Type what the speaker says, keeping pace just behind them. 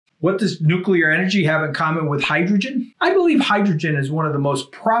What does nuclear energy have in common with hydrogen? I believe hydrogen is one of the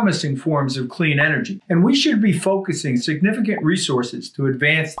most promising forms of clean energy, and we should be focusing significant resources to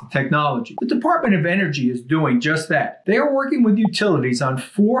advance the technology. The Department of Energy is doing just that. They are working with utilities on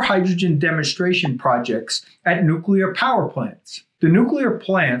 4 hydrogen demonstration projects at nuclear power plants. The nuclear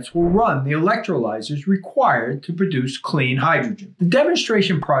plants will run the electrolyzers required to produce clean hydrogen. The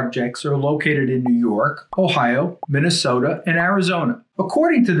demonstration projects are located in New York, Ohio, Minnesota, and Arizona.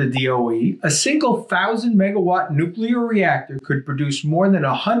 According to the DOE, a single 1,000-megawatt nuclear reactor could produce more than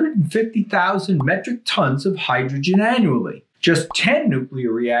 150,000 metric tons of hydrogen annually. Just 10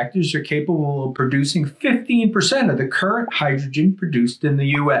 nuclear reactors are capable of producing 15% of the current hydrogen produced in the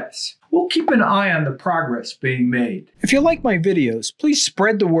U.S. We'll keep an eye on the progress being made. If you like my videos, please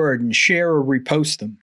spread the word and share or repost them.